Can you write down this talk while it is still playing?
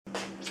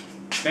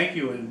Thank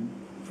you, and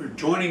for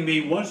joining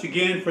me once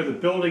again for the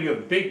building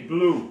of Big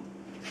Blue.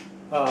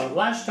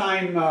 Last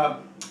time,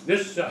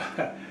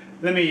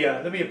 let me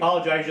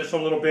apologize just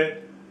a little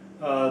bit.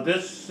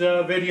 This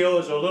video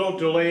is a little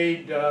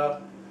delayed,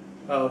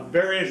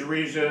 various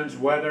reasons,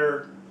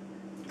 weather,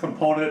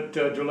 component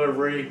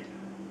delivery,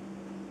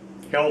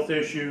 health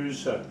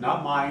issues,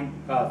 not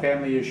mine,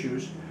 family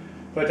issues.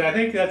 But I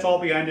think that's all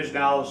behind us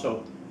now,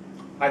 so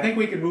I think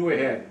we can move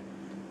ahead.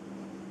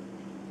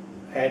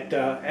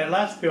 At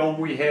last film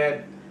we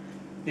had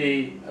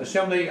the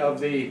assembly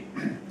of the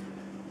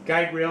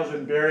guide rails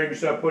and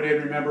bearings put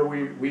in. Remember,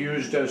 we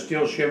used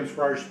steel shims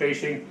for our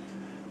spacing,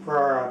 for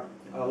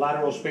our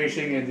lateral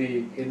spacing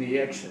in the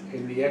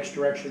X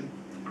direction.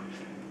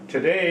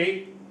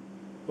 Today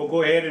we'll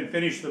go ahead and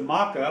finish the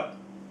mock-up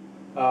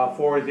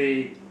for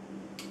the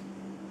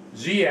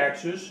Z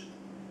axis.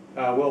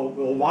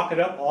 We'll mock it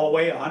up all the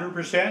way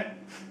 100%,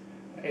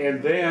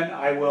 and then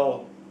I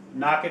will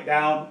knock it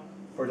down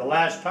for the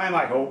last time,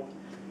 I hope.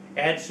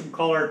 Add some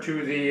color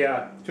to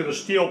the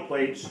steel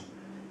plates,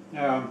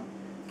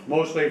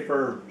 mostly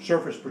for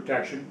surface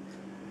protection,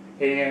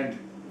 and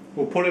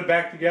we'll put it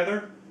back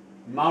together,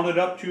 mount it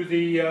up to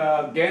the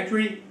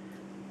gantry,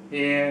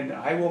 and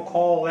I will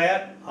call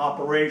that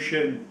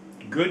operation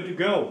good to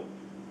go.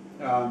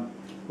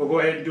 We'll go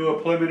ahead and do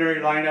a preliminary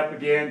lineup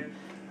again.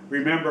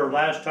 Remember,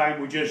 last time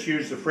we just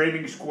used the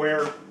framing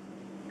square,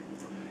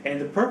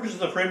 and the purpose of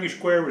the framing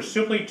square was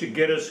simply to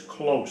get us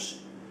close.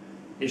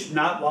 It's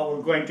not what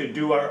we're going to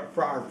do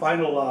for our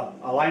final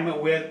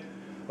alignment with.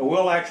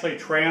 We'll actually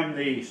tram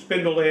the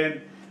spindle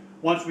in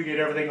once we get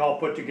everything all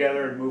put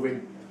together and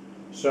moving.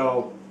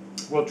 So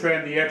we'll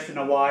tram the X and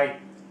the Y,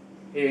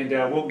 and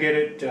we'll get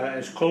it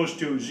as close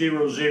to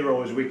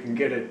 0, as we can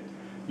get it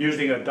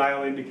using a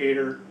dial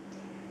indicator.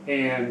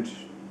 And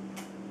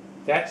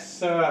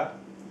that's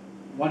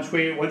once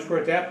we're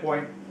at that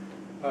point,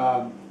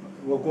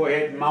 we'll go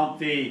ahead and mount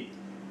the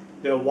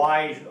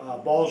Y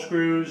ball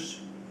screws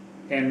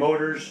and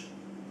motors,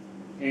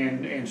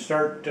 and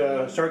start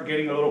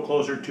getting a little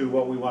closer to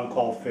what we want to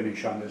call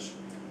finish on this.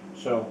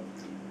 So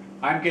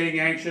I'm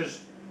getting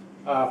anxious.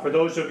 For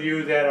those of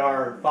you that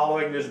are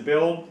following this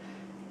build,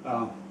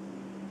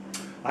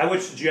 I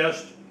would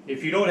suggest,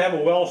 if you don't have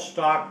a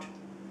well-stocked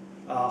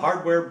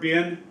hardware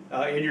bin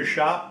in your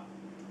shop,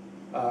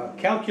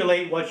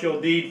 calculate what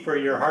you'll need for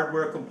your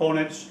hardware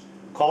components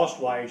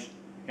cost-wise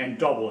and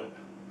double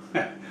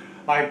it.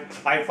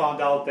 I found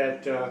out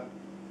that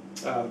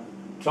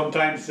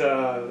sometimes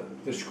the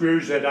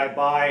screws that I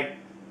buy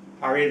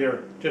are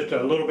either just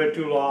a little bit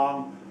too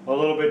long, a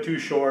little bit too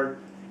short,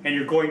 and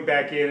you're going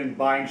back in and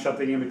buying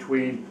something in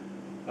between.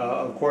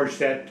 Of course,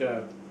 that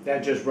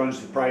just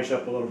runs the price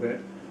up a little bit.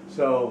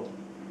 So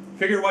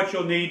figure what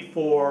you'll need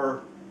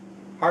for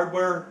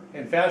hardware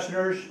and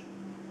fasteners,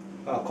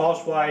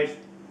 cost-wise,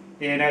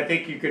 and I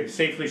think you could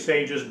safely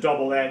say just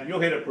double that. You'll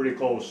hit it pretty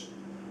close.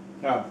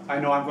 I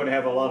know I'm going to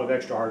have a lot of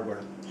extra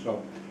hardware.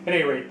 So at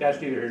any rate,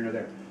 that's neither here nor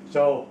there.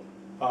 So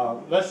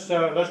let's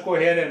go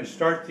ahead and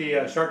start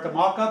the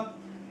mock-up,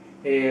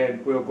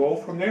 and we'll go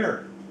from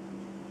there.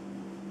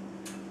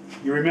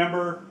 You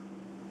remember,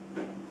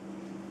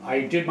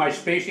 I did my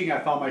spacing. I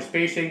found my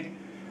spacing.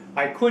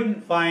 I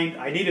couldn't find.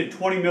 I needed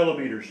 20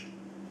 millimeters,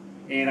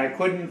 and I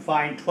couldn't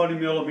find 20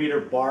 millimeter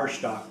bar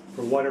stock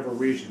for whatever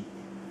reason,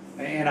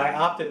 and I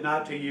opted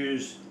not to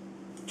use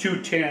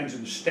 2 10s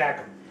and stack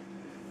them.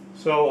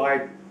 So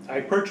I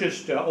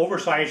purchased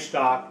oversized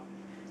stock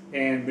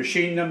and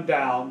machined them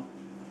down.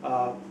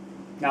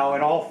 Now,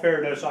 in all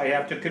fairness, I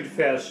have to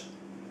confess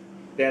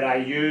that I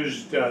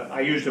used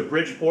a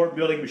Bridgeport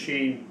milling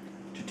machine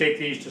to take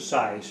these to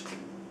size.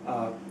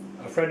 A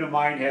friend of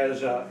mine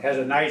has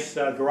a nice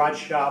garage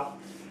shop,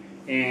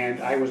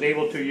 and I was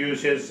able to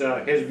use his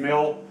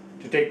mill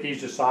to take these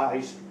to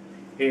size.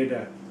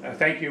 And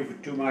thank you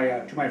to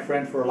my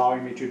friend for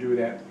allowing me to do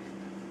that.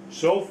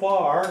 So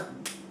far,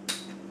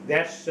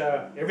 that's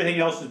everything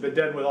else has been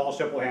done with all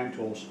simple hand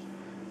tools,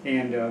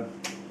 and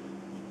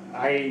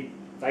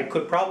I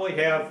could probably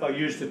have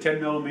used the 10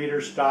 millimeter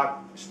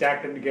stock,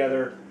 stacked them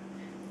together,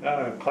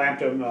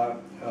 clamped them,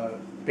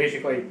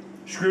 basically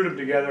screwed them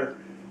together,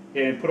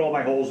 and put all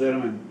my holes in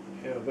them.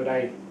 But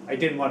I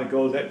didn't want to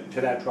go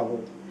to that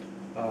trouble.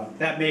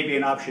 That may be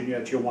an option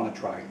that you'll want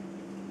to try.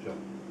 So,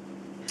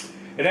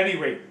 at any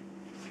rate,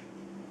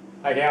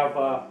 I have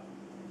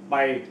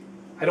I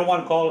don't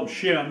want to call them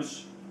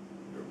shims,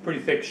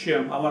 pretty thick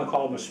shim. I want to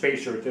call them a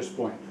spacer at this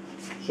point.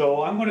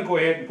 So I'm going to go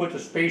ahead and put the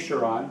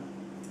spacer on.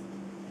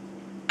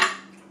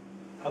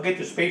 I'll get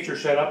the spacer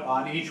set up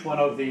on each one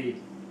of the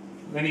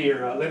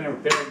linear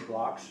bearing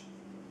blocks.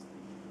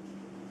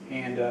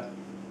 And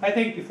I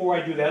think before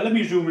I do that, let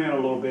me zoom in a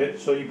little bit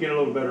so you get a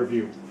little better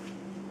view.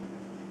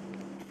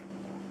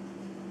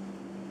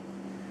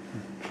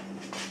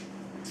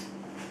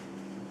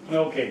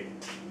 Okay,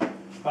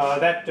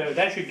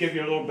 that should give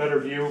you a little better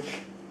view.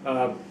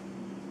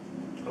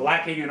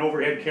 Lacking an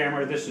overhead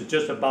camera, this is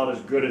just about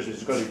as good as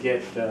it's going to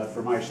get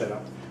for my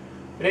setup.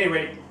 At any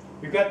rate,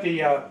 we've got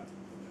the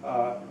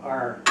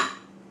our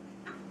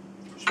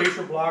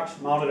spacer blocks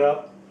mounted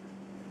up,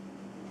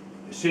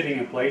 sitting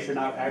in place. They're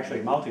not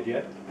actually mounted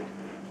yet.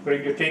 But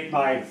I'm going to take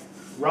my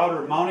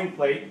router mounting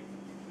plate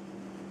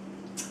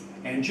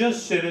and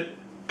just sit it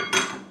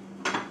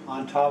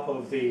on top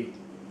of the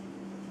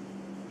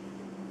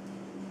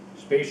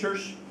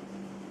spacers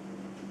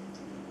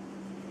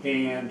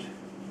and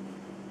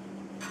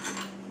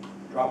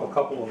drop a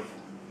couple of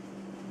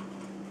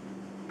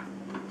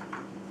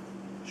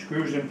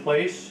screws in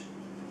place.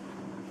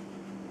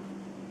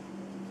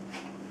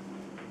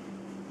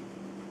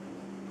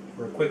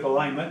 For a quick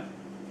alignment.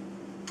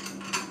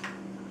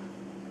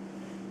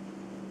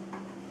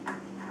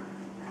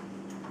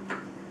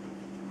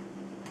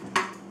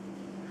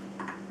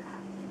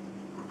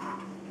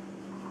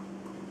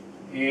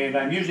 And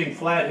I'm using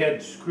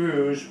flathead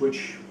screws,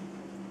 which,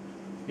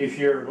 if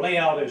your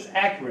layout is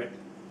accurate,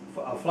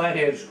 a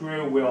flathead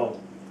screw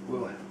will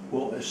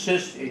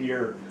assist in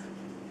your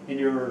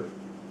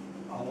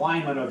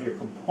alignment of your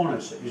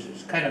components.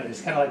 It's kind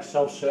of like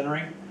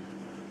self-centering.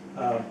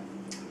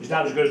 It's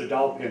not as good as a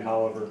dowel pin,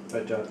 however,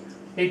 but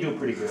they do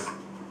pretty good.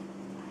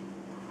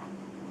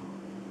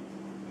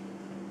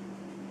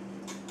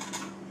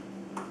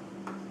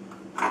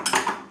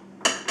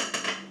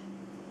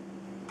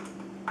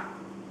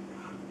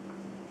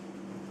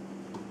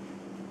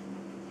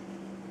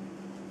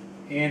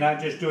 And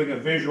I'm just doing a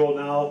visual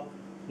now,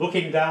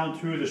 looking down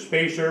through the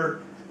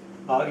spacer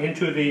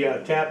into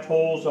the tapped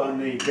holes on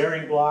the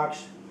bearing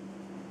blocks,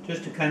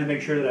 just to kind of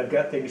make sure that I've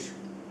got things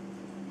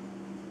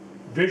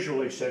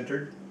visually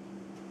centered,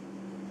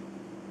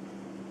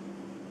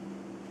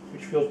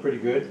 which feels pretty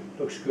good,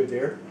 looks good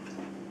there.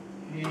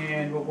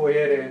 And we'll go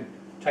ahead and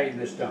tighten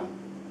this down.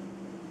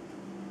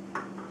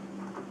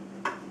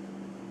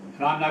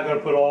 And I'm not going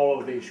to put all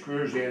of the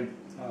screws in,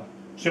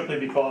 simply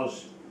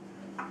because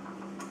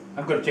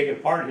I'm going to take it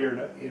apart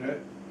here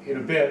in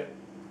a bit,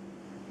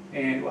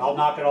 and I'll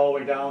knock it all the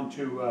way down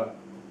to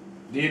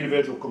the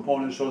individual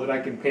components so that I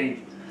can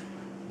paint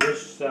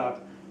this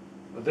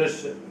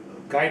this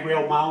guide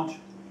rail mount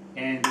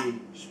and the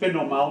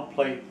spindle mount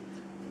plate.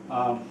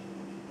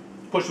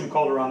 Put some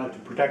color on it to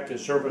protect the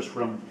surface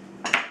from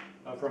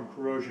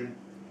corrosion.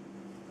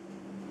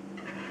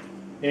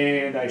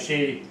 And I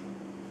see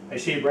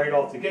right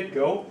off the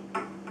get-go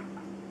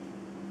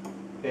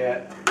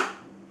that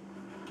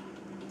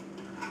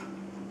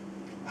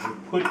I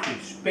put the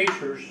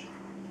spacers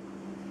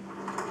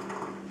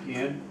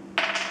in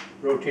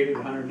rotated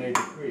 180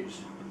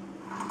 degrees.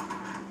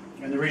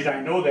 And the reason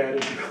I know that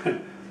is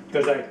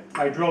because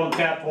I drill and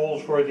tap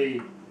holes for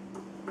the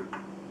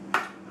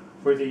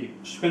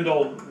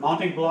spindle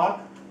mounting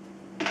block.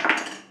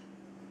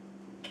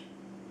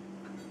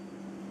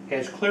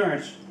 Has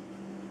clearance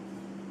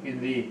in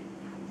the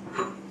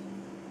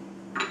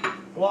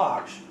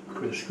blocks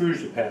for the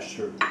screws to pass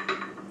through.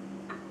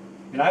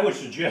 And I would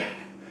suggest,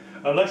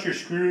 unless your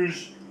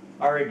screws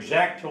are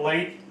exact to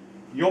length,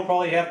 you'll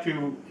probably have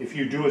to, if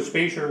you do a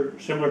spacer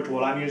similar to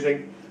what I'm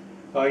using,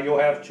 you'll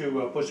have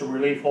to put some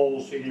relief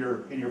holes in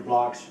your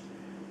blocks,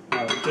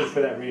 just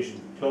for that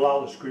reason, to allow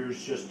the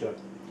screws just to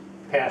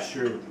pass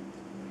through.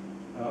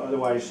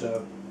 Otherwise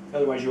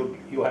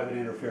you'll have an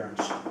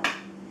interference.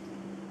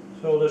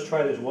 So let's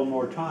try this one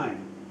more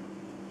time.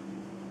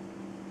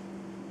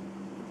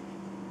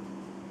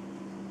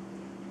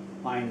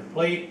 Line the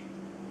plate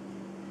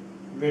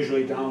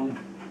visually down.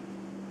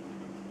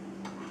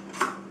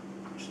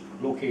 Just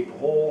locate the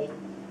hole.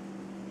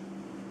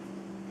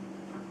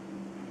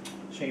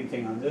 Same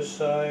thing on this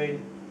side.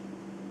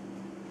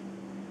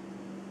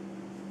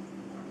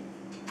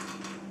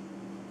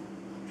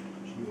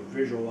 Just do a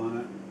visual on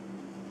it.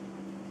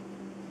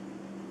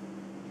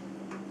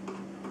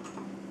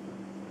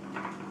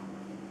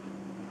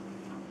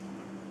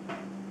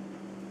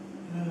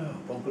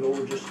 Bump it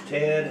over just a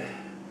tad.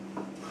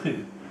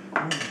 Move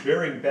the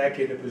bearing back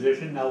into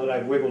position now that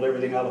I've wiggled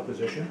everything out of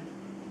position.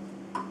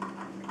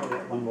 Try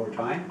that one more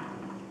time.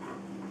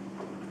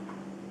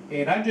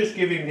 And I'm just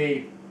giving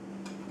the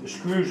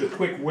screws a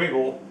quick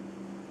wiggle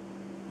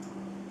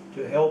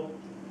to help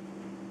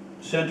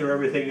center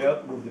everything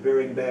up, move the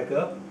bearing back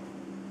up.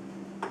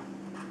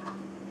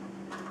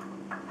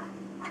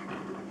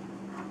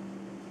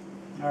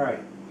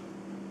 Alright.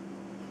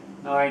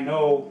 Now I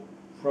know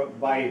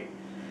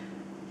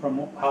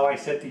from how I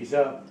set these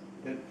up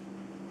that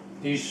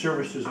these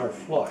surfaces are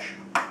flush.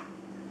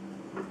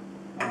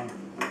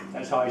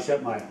 That's how I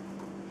set my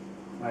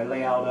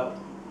layout up.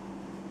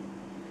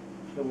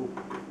 So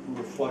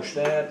we'll flush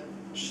that,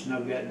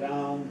 snug that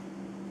down.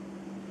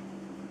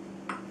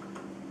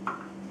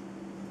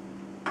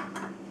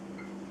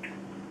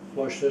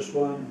 Flush this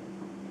one.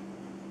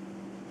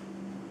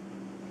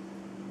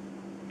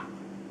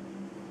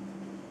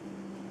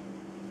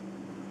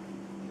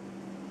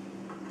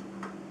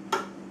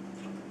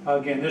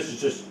 Again,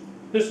 this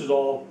is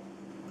all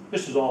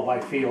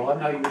by feel. I'm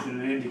not using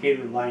an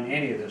indicator to line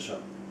any of this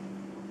up.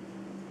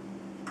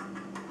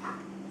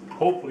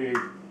 Hopefully,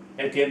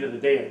 at the end of the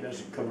day, it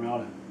doesn't come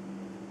around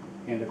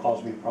and it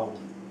cause me a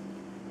problem.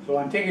 So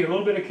I'm taking a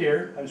little bit of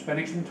care. I'm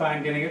spending some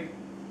time getting it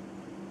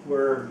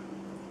where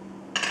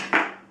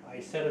I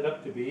set it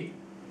up to be.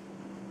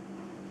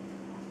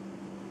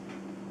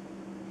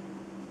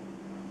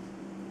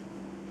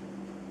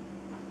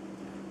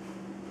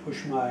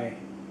 Push my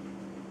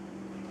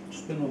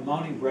spindle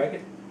mounting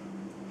bracket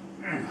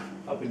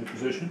up into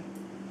position.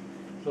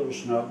 It's a little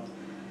snug.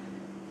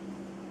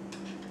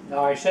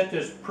 Now I set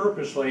this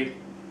purposely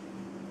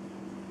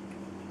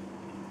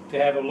to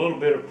have a little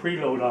bit of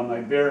preload on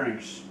my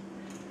bearings.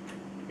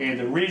 And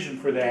the reason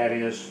for that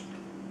is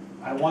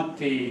I want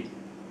the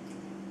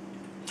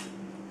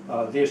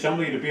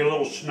assembly to be a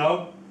little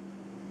snug.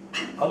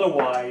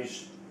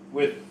 Otherwise,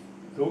 with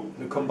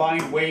the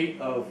combined weight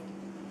of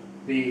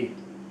the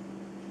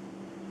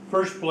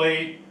first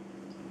blade,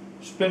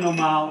 spindle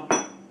mount,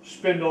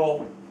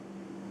 spindle,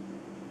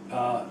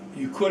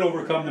 you could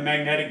overcome the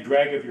magnetic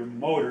drag of your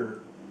motor,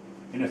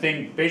 and the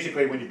thing,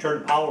 basically when you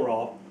turn power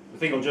off, the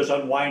thing will just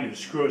unwind and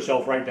screw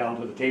itself right down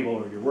to the table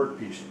or your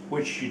workpiece,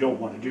 which you don't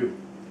want to do.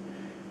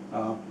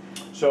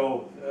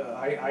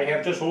 I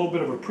have just a little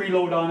bit of a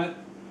preload on it,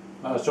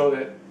 so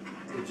that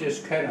it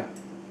just kind of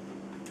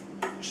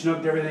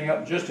snugged everything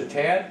up just a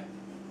tad,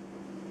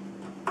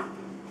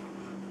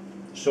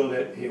 so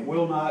that it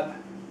will not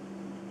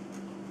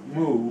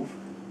move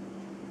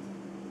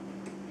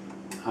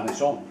on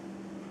its own.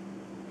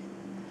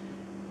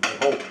 I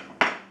hope.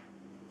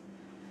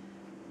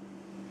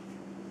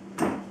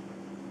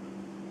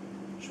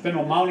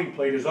 Spindle mounting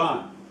plate is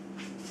on.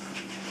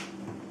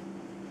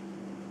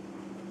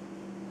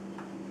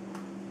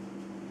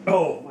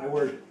 Oh my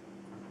word.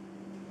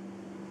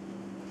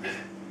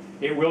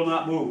 It will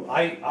not move.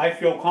 I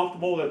feel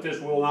comfortable that this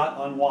will not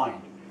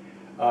unwind.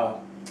 The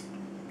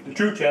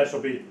true test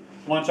will be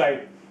once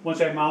I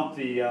mount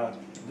the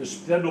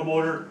spindle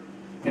motor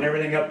and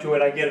everything up to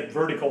it, I get it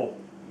vertical,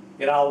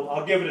 and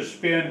I'll give it a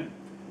spin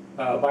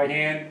by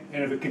hand,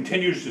 and if it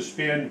continues to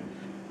spin,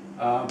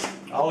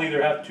 I'll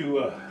either have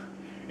to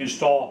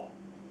install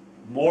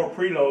more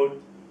preload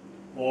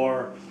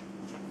or,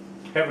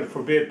 heaven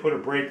forbid, put a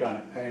brake on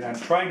it. And I'm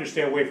trying to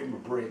stay away from a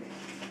brake.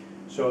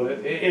 So that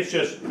it's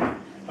just,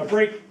 a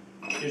brake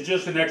is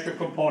just an extra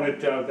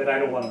component that I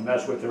don't want to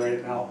mess with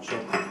right now. So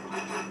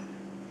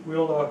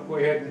we'll go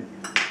ahead and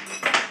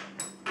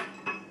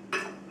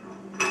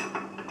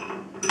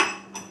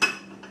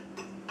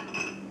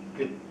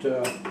get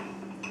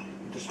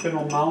the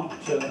spindle mount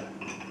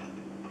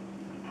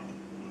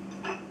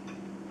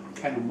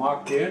kind of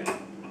mocked in.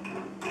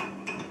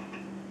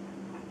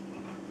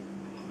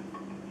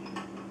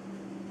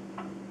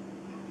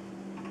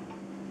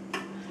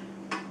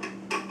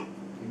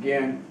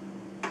 Again,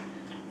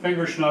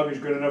 finger snug is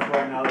good enough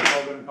right now. It's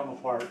all going to come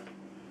apart.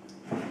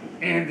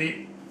 And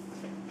the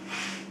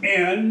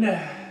end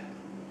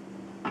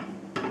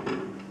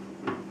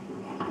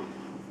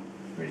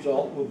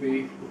result will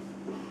be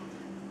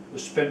the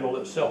spindle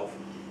itself.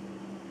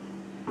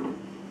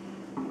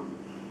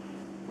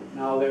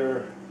 Now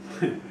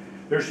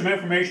there's some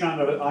information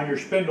on your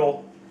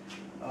spindle.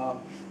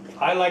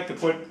 I like to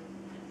put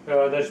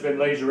that's been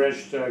laser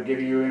etched,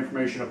 giving you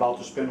information about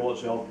the spindle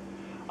itself.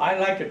 I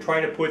like to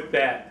try to put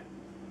that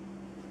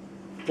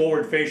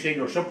forward facing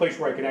or someplace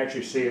where I can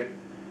actually see it.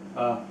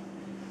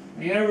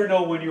 You never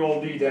know when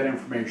you'll need that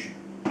information.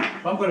 So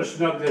I'm going to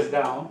snug this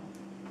down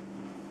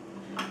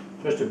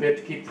just a bit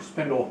to keep the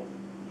spindle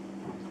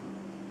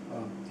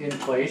in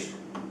place.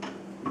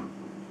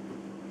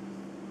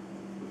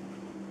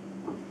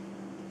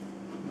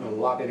 I'll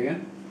lock it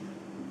in.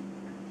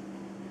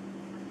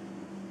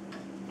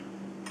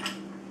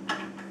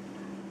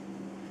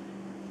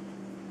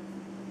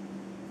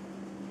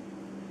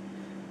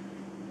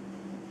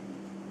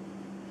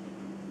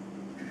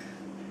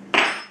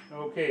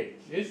 Okay,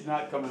 it's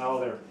not coming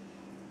out of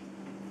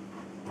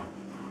there.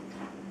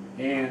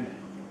 And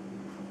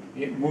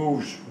it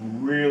moves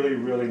really,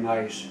 really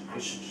nice.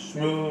 It's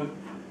smooth,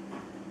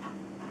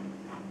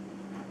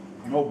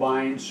 no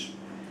binds.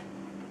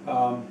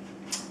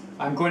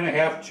 I'm going to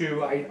have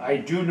to, I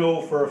do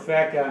know for a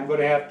fact that I'm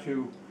going to have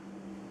to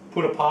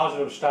put a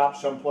positive stop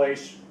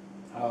someplace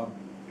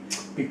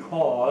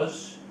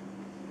because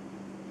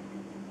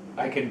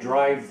I can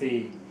drive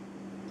the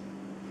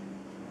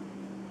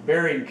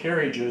bearing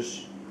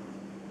carriages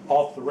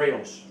off the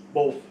rails,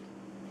 both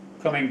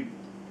coming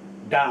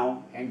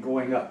down and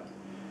going up.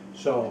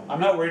 So I'm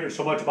not worried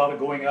so much about it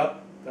going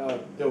up.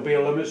 There'll be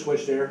a limit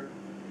switch there.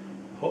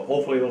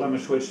 Hopefully the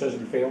limit switch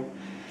doesn't fail.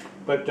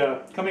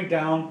 But coming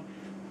down,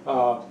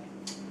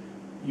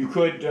 you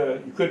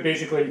could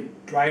basically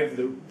drive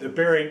the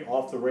bearing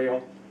off the rail,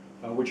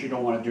 which you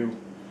don't want to do.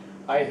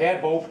 I had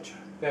hoped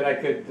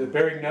that the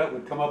bearing nut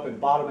would come up and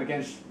bottom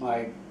against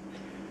my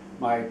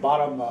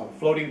bottom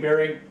floating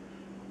bearing,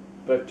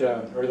 but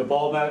or the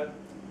ball nut.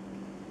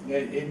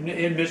 It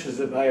misses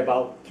it by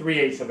about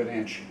 3/8 of an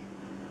inch.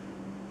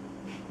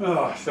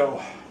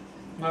 So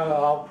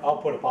I'll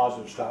put a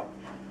positive stop.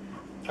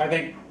 I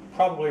think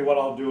probably what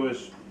I'll do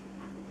is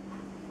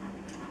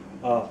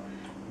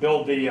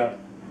build the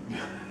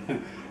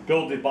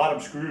build the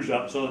bottom screws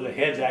up so that the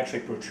heads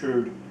actually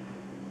protrude,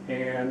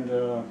 and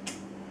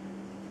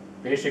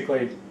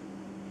basically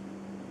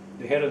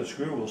the head of the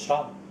screw will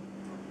stop.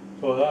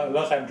 So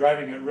unless I'm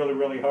driving it really,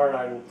 really hard,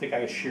 I don't think I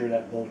can shear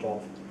that bolt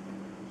off.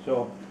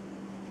 So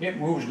it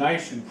moves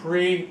nice and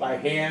free by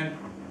hand.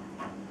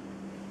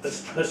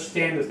 Let's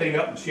stand the thing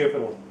up and see if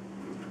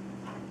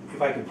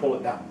I can pull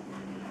it down.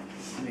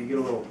 Let me get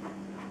a little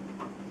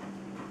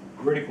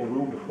vertical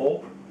room to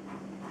pull.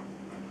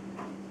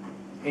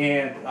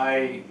 And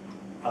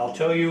I'll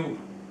tell you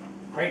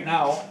right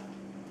now,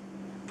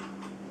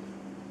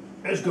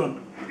 it's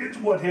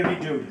one heavy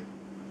dude.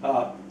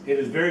 It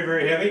is very,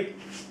 very heavy.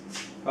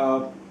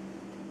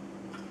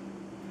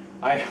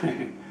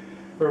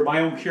 For my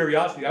own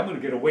curiosity, I'm going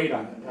to get a weight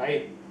on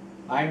it.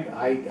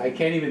 I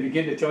can't even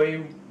begin to tell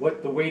you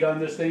what the weight on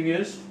this thing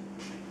is,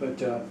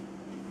 but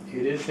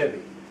it is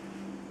heavy.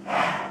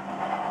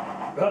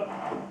 But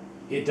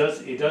it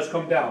does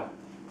come down.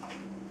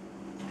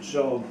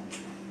 So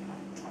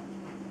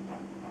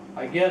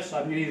I guess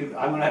I'm going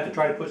to have to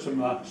try to put some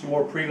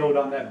more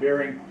preload on that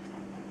bearing,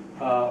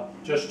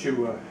 just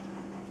to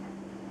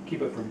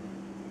keep it from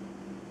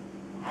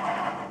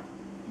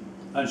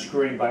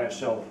unscrewing by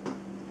itself.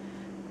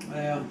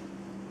 Well,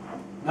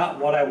 not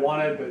what I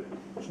wanted, but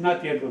it's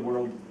not the end of the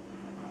world.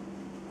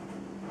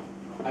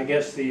 I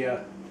guess the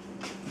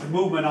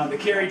movement on the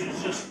carriage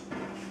is just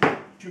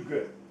too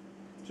good.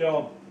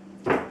 So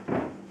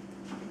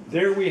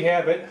there we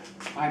have it.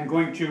 I'm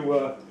going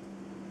to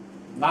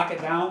knock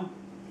it down.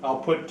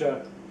 I'll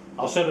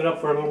set it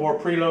up for a little more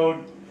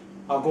preload.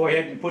 I'll go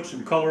ahead and put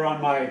some color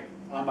on my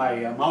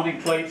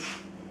mounting plates.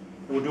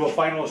 We'll do a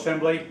final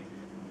assembly,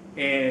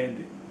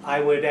 and I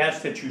would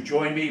ask that you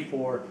join me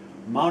for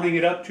mounting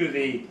it up to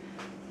the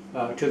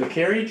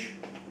carriage,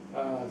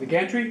 the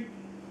gantry.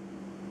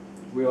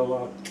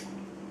 We'll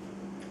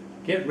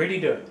get ready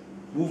to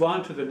move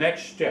on to the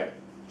next step.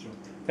 So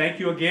thank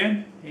you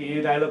again,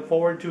 and I look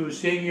forward to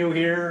seeing you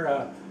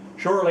here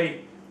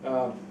shortly.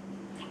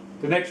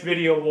 The next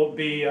video won't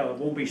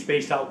be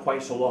spaced out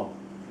quite so long.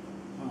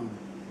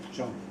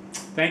 So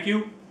thank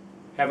you.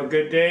 Have a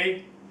good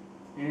day,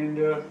 and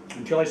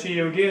until I see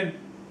you again,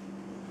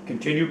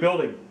 continue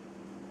building.